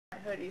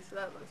hoodie, so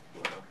that looks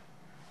cool.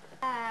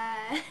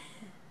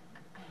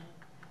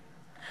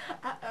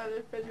 Uh-oh, The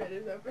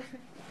refrigerator's open.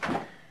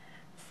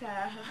 so,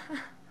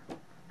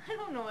 I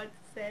don't know what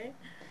to say.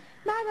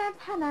 My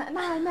name's Hannah and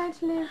I'm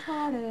mentally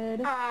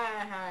retarded.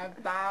 I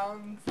have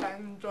Down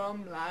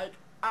syndrome like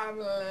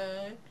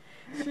Emily.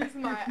 She's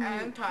my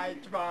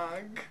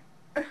anti-drug.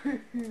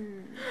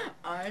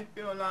 I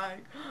feel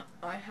like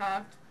I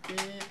have to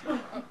be...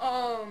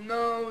 Oh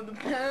no, the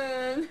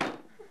pen!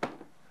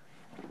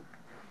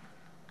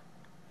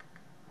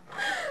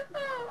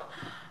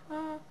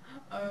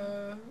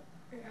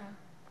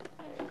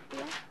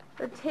 Yeah.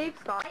 The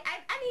tape's gone.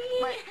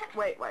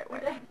 Wait.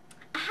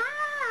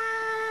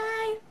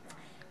 Hi!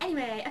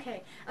 Anyway,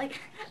 okay, like,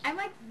 I'm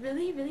like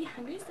really, really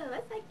hungry, so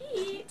let's like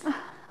eat.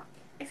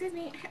 Excuse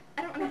me,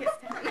 I don't want to get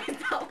stuff on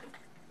myself.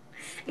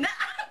 No!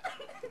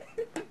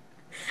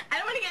 I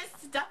don't want to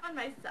get stuff on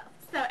myself.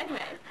 So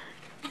anyway,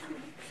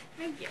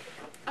 thank you.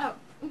 Oh.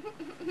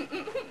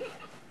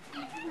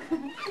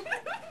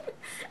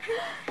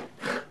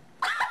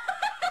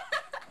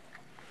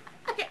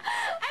 Okay,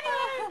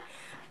 anyway,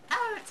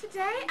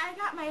 today I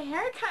got my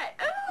hair cut.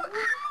 Ooh,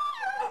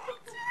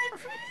 it's really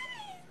pretty.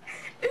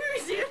 Ooh,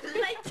 she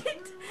liked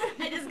it.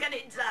 I just got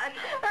it done.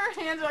 Her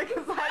hands are like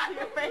inside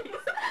your face.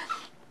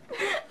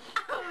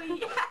 Oh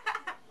yeah.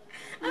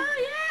 Oh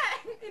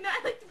yeah. You know,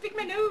 I like to pick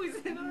my nose.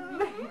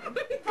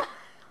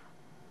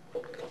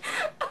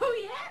 Oh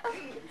yeah.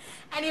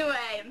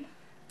 Anyway,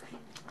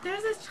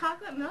 there's this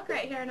chocolate milk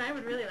right here, and I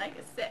would really like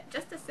a sip.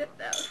 Just a sip,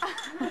 though.